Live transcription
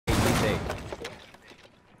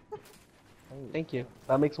Thank you.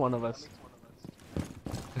 That makes one of us.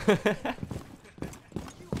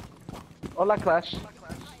 Hola, Clash.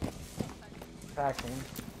 Cracking.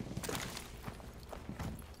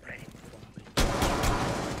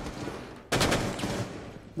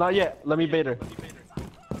 Not yet. Let me bait her.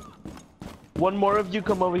 One more of you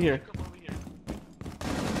come over here.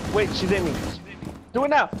 Wait, she's aiming. Do it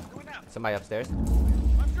now. Somebody upstairs?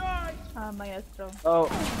 Maestro. Oh,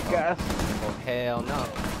 gas. Oh, hell no.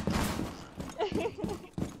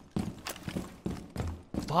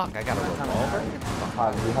 Fuck, I got a revolver?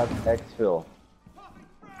 You have exfil.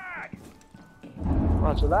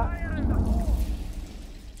 Roger that.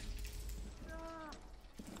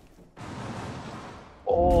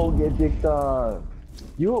 Oh, get dicked on.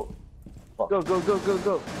 You. Go, go, go, go,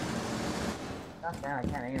 go. God damn, I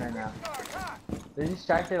can't aim right now. They're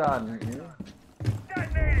distracted on me.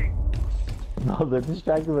 No, they're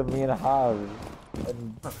distracted with me and Hobbs.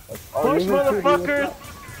 Push, motherfuckers!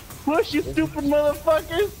 Push, you stupid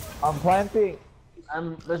motherfuckers! I'm planting.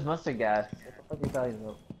 There's mustard gas. What the fuck are you talking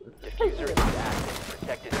about? Diffuser is active.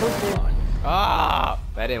 Protected from Ah,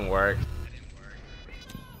 that didn't work.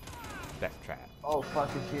 That's trap. Oh, fuck,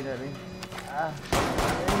 it's shooting at me. I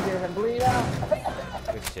didn't get him bleed out.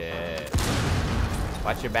 Good shit.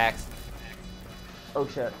 Watch your backs. Oh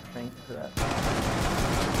shit, thanks for that.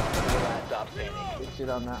 stop standing. Good shit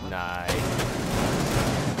on that one. Nice.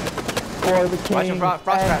 For the king. Watch your frost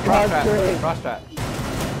trap, frost trap, frost trap.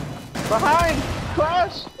 Behind!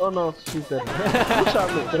 Clash! Oh no, she's dead. You shot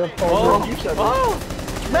me. Oh, You shot me. oh!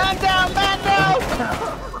 Man down! Man down!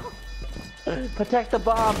 Protect the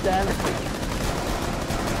bomb, Dan.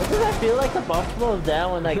 Doesn't I feel like the bomb slows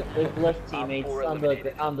down when like there's less teammates on the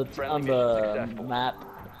map?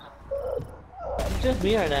 It's just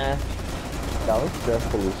me or nah? That was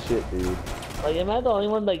stressful as shit, dude. Like, am I the only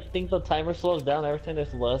one like think the timer slows down every time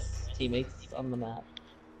there's less teammates on the map?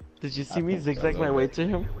 Did you see me zigzag my way to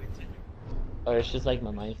him? Or it's just like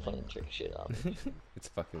my mind playing trick shit out. It's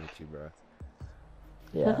fucking with you, bro.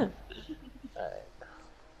 Yeah.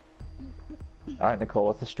 Alright, Nicole,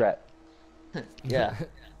 what's the strat? Yeah.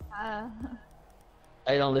 I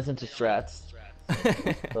don't listen to strats.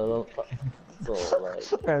 So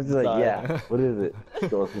I was like, yeah, what is it?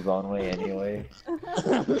 Goes his own way anyway.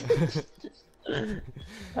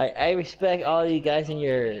 I respect all you guys and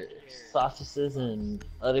your sausages and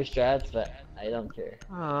other strats, but I don't care.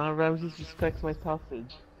 Aw, Ramses respects my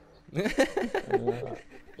sausage. And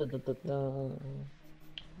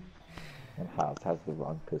House has the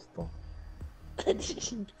wrong pistol.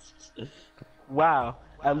 Wow,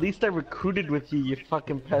 at least I recruited with you, you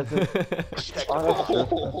fucking peasant.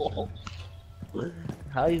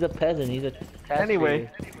 How he's a peasant? He's a Anyway,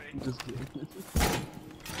 just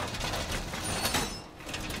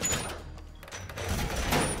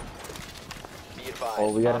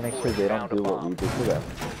oh, we gotta make sure they don't do what we did to them.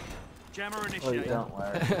 Jammer oh, you initiated. don't.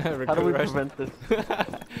 Recruit How do we rush. prevent this? I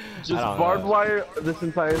Just don't barbed know. wire this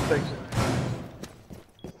entire section.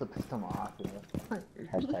 Just to piss them off, you know?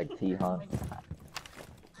 Hashtag T-Hunt.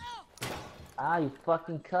 Ah, you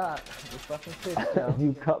fucking cut. You fucking pissed, Joe.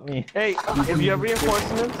 You cut me. Hey, if you have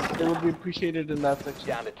reinforcements, it would be appreciated in that section.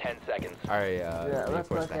 Down to 10 seconds. Alright, Yeah,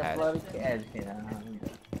 let's reinforce look the at hatch. bloody kids, you know?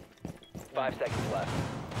 5 seconds left.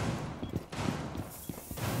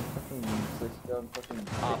 Fucking switched on fucking...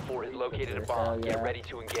 Op 4 has located a bomb. Get ready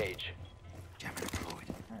to engage. Jammer deployed.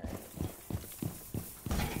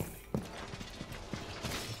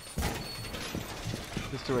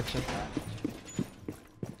 This direction.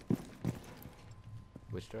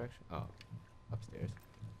 Which direction? Oh, upstairs.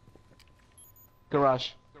 Garage.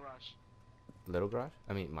 Little garage?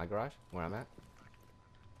 I mean, my garage? Where I'm at?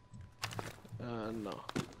 No.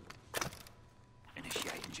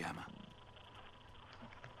 Initiating jammer.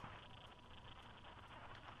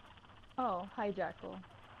 Oh, hi, Jackal.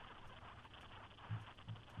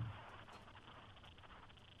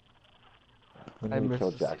 I missed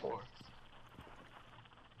killed this Jackal. before.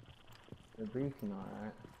 The briefing,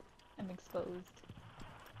 alright. I'm exposed.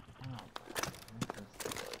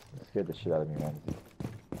 That scared the shit out of me, man.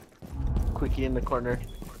 Quickie in the corner.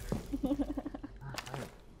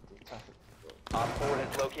 Op 4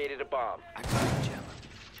 has located a bomb. Activate jammer.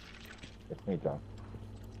 It's me, John.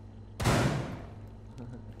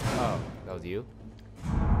 Oh, that was you?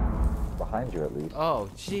 Behind you, at least. Oh,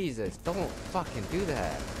 Jesus, don't fucking do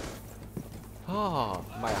that. Oh,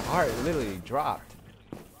 my heart literally dropped.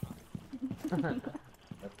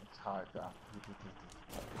 That's hard, though.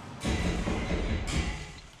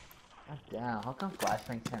 God damn, how come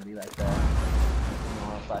flashbangs can't be like that?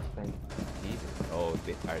 No, flashbang. Jesus. Oh,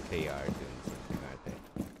 they are doing something, aren't they?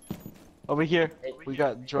 Over here. We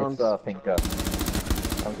got drones. It's pink. Come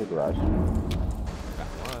to garage. Got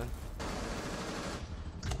one.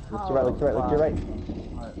 Look to your right. Look to your right. Look to your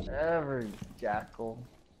right. Whatever, Jackal.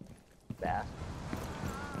 Bastard.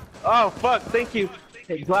 Oh fuck! Thank you.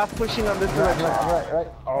 Hey, glass pushing on this direction. Right.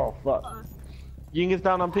 Oh fuck. Ying is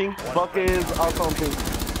down on ping. Buck is also on ping.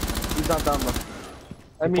 He's not down though.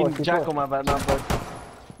 I mean, C4. Jackal, my bad, not Buck.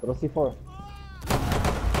 Little C4.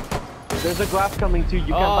 There's a glass coming too.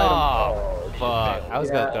 You can't fight Oh, fuck. I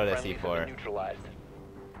was gonna throw the Friendlies have been C4. neutralized.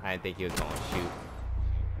 I didn't think he was gonna shoot.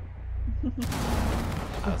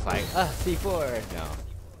 I was like, C4. No. him.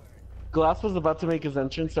 Glass was about to make his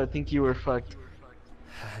entrance, so I think you were fucked.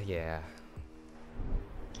 Yeah.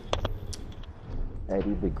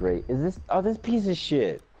 Eddie the Great. Is this? Oh, this piece of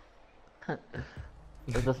shit.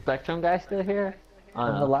 Is the Spectrum guy still here? Oh,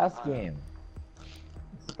 From no. the last game.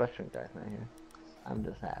 Spectrum guy's not here. I'm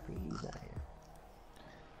just happy he's not here.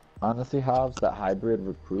 Honestly, Hobbs, that hybrid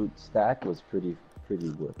recruit stack was pretty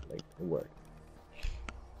good. Like, it worked.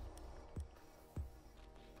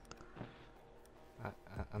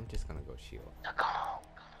 I'm just gonna go shield.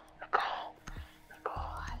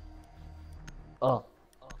 Oh.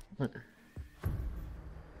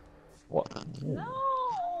 What? No!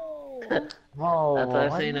 Oh, That's what I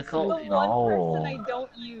was saying, The Nicole. one person I don't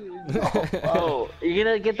use. Oh, you're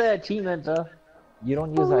gonna get that achievement though. You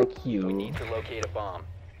don't use We IQ. need to locate a bomb.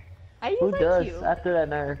 I use Who does IQ. after that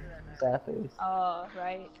nerf? Sad face. Oh,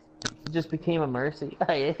 right. He just became a mercy.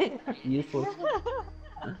 Useless.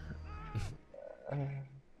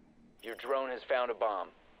 Your drone has found a bomb.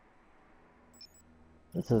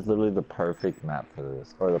 This is literally the perfect map for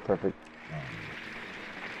this, or the perfect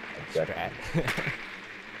objective. Strat.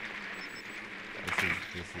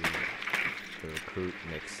 This is the recruit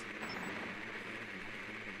mix.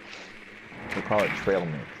 We call it trail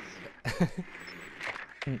mix.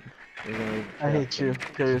 I hate you.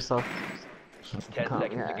 Kill yourself. 10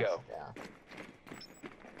 seconds to go. Yeah.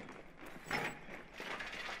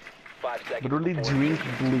 5 seconds. Literally before drink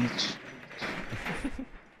insertion. bleach.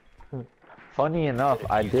 Funny enough,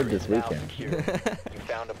 The I did diffuser this is now weekend. secure. You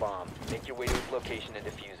found a bomb. Make your way to its location and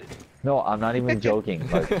defuse it. No, I'm not even joking.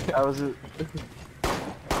 Like, it I was.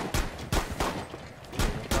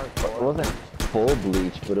 wasn't full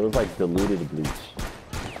bleach, but it was like diluted bleach.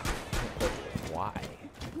 Why?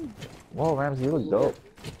 Whoa, Ramsey, you look dope.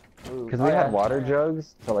 Ooh, Because oh, we yeah. had water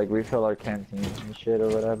jugs to like refill our canteens and shit or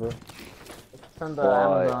whatever. It's from the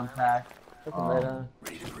But, Amazon pack. Look at that.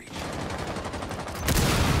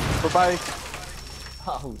 Bye bye.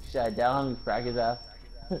 Oh shit, I down him, frag his ass.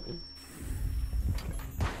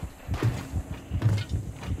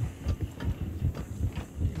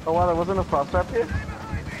 Oh wow, there wasn't a frost trap here?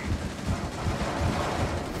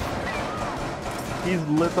 He's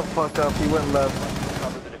lit the fuck up, he went left.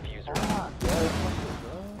 Cover the diffuser.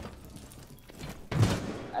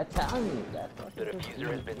 I tell you that. The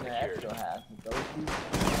diffuser has been Yeah, secured. still has those two.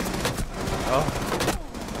 Oh,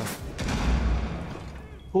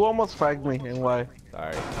 Who almost fragged me and why?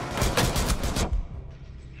 sorry.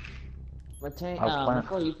 Retain, I was playing-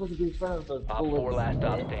 Nicole, you're supposed to be in front of those Op bullets. 4 last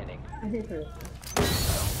stop standing.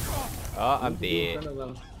 Oh, I'm In dead. front of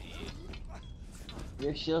them.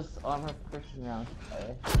 Your shield's armor pushing around.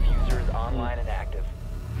 Okay. Diffuser is online and active.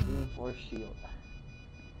 Reinforced shield.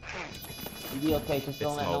 You'll be okay, just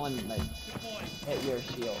don't let no smoke. one like hit your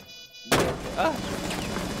shield. You'll be okay. Ah.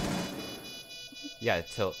 Yeah,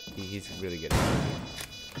 tilt. He's really good.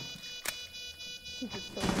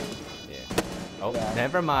 Yeah. Oh, Yeah.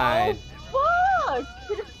 never mind. Fuck!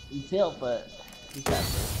 You tilt, but you got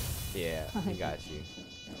this. Yeah, he got you.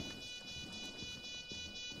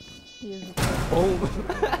 He is Boom. Op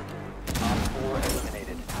 4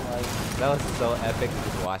 eliminated. Like, That was so epic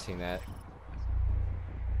just watching that.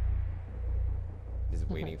 Just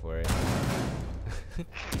waiting for it.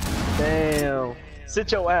 Damn.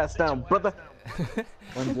 Sit your ass down, brother.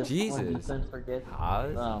 when Jesus. defense forgets,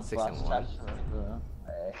 Oz, 6 and 1.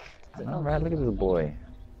 Alright, look at this boy.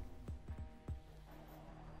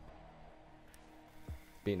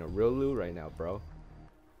 Being a real Lou right now, bro.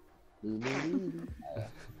 And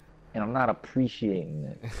I'm not appreciating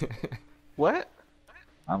it. What?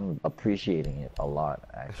 I'm appreciating it a lot,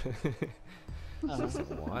 actually. 6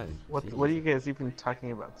 and 1. What Jeez. are you guys even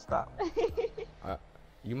talking about? Stop.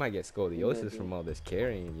 You might get scoliosis from all this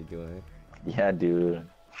carrying you're doing. Yeah, dude.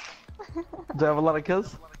 Do I have a lot of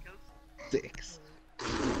kills? 6.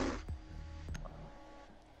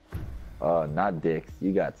 Not dicks.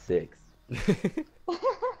 You got 6.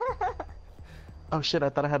 Oh shit, I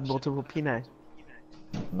thought I had multiple P9.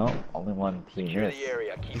 No, only one team Secure miss. the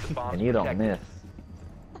area. Keep the bombs And you don't protected.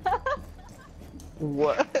 miss.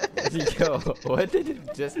 What? Yo, what did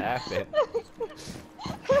just happen?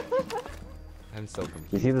 I'm so You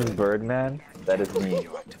confused. see this bird man? That is me.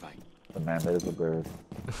 The man that is a bird.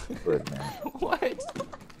 Bird man. What?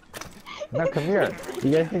 Now come here.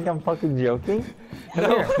 You guys think I'm fucking joking?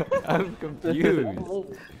 No, I'm confused.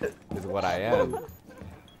 Is what I am.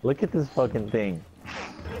 Look at this fucking thing.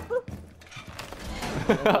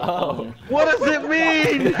 Oh. What does it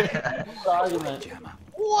mean? Argument.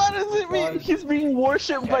 What does it mean? He's being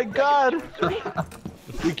worshipped by God.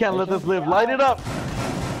 We can't let this live. Light it up.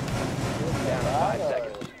 5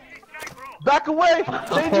 seconds. Back away.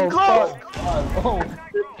 Changing clothes. Oh,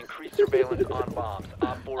 Increase surveillance on bombs.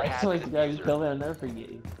 Op 4 I has swear been to God, you secured. told me I'll never forget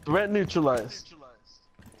you. Threat neutralized.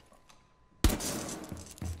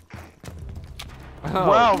 Oh,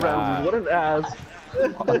 Wow, God. Ramsey, what an ass.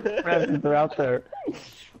 Ramsey, they're out there.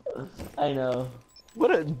 I know.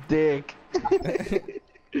 What a dick.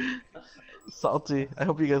 Salty. I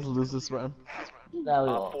hope you guys lose this round. Now we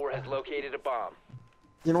Op won't. 4 has located a bomb.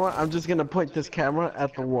 You know what? I'm just gonna point this camera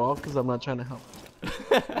at the wall because I'm not trying to help.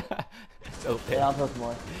 So Yeah, I'll post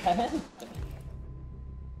more.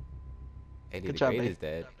 Eddie Good the job, Great mate. is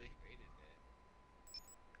dead.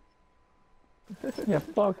 Yeah,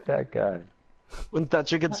 fuck that guy. When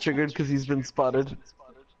Thatcher gets triggered because he's been spotted.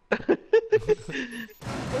 There's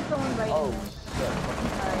someone right Oh, in there. shit.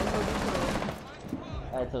 Sorry, he'll be cool.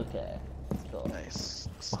 That's okay. It's cool. Nice.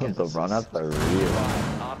 The run-ups are real.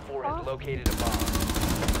 Op 4 has located a bomb.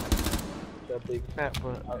 That big fat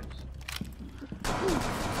butt. Oh,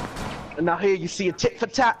 And now here you see a tit for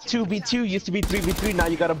tat, 2v2, used to be 3v3, now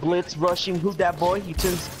you got a blitz rushing, who that boy? He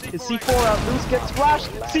turns his C4 out, loose gets flashed,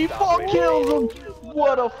 C4 kills him!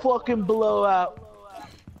 What a fucking blowout.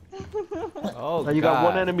 Oh, Now you got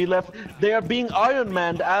one God. enemy left. They are being Iron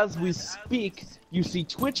Manned as we speak. You see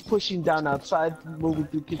Twitch pushing down outside, moving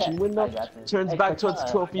through kitchen window, I got this. turns Hey, back towards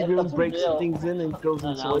Katana, trophy it's rooms, a breaks deal. things in, and goes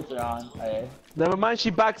inside. Announcer on. Okay. Never mind, she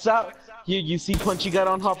backs out. Here you see Punchy got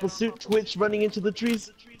on hot pursuit, Twitch running into the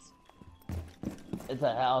trees. It's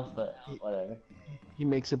a house, but whatever. He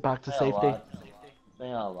makes it back to Say a safety. lot.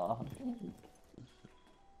 Say a lot.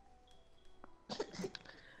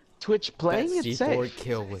 Twitch That playing it C4 safe.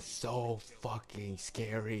 kill was so fucking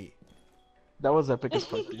scary. That was epic as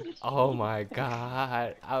fuck, dude. Oh my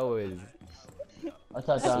God. I was What's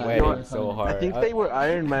up, John? sweating so hard. I think they were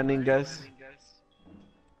Iron Manning, guys.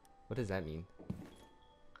 What does that mean?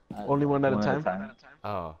 Only one at a One time.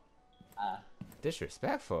 Oh. Ah.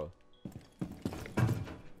 Disrespectful.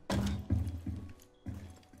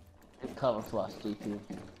 Cover flush, GP.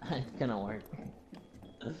 It's gonna work.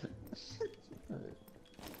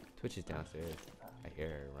 Twitch is downstairs. I hear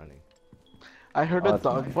her running. I heard Oh, a it's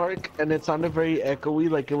dog nice. bark, and it sounded very echoey,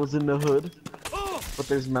 like it was in the hood. But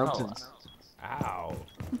there's mountains. Ow.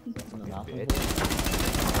 In the mouth. Bitch.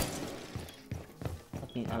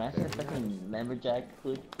 Fucking, imagine a fucking lumberjack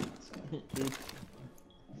hood. Dude.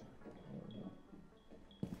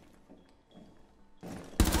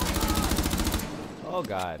 Oh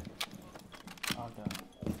God. Oh god.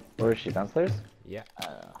 Where is she? Downstairs? Yeah. I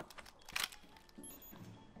don't know.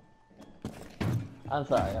 I'm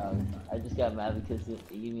sorry, I just got mad because it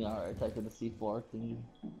gave me a heart attack with the C4 thingy.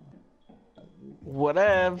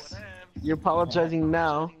 Whatevs. You're apologizing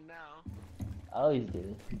now. I always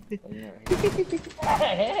do.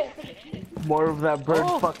 More of that bird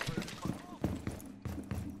Oh. fuck.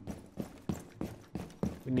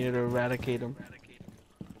 We need to eradicate him.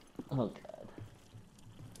 Oh god.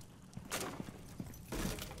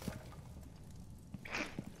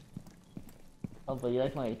 Oh, but you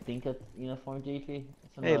like my Think-Up uniform, JP?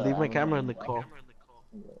 Some Hey, of leave my Amazon camera in the black. call.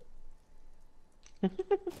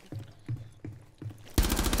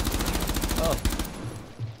 Oh.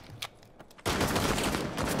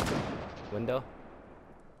 Window.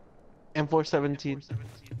 M417.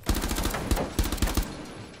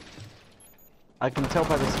 I can tell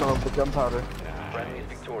by the smell of the gunpowder. Friendly is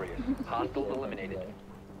victorious. Hostiles eliminated.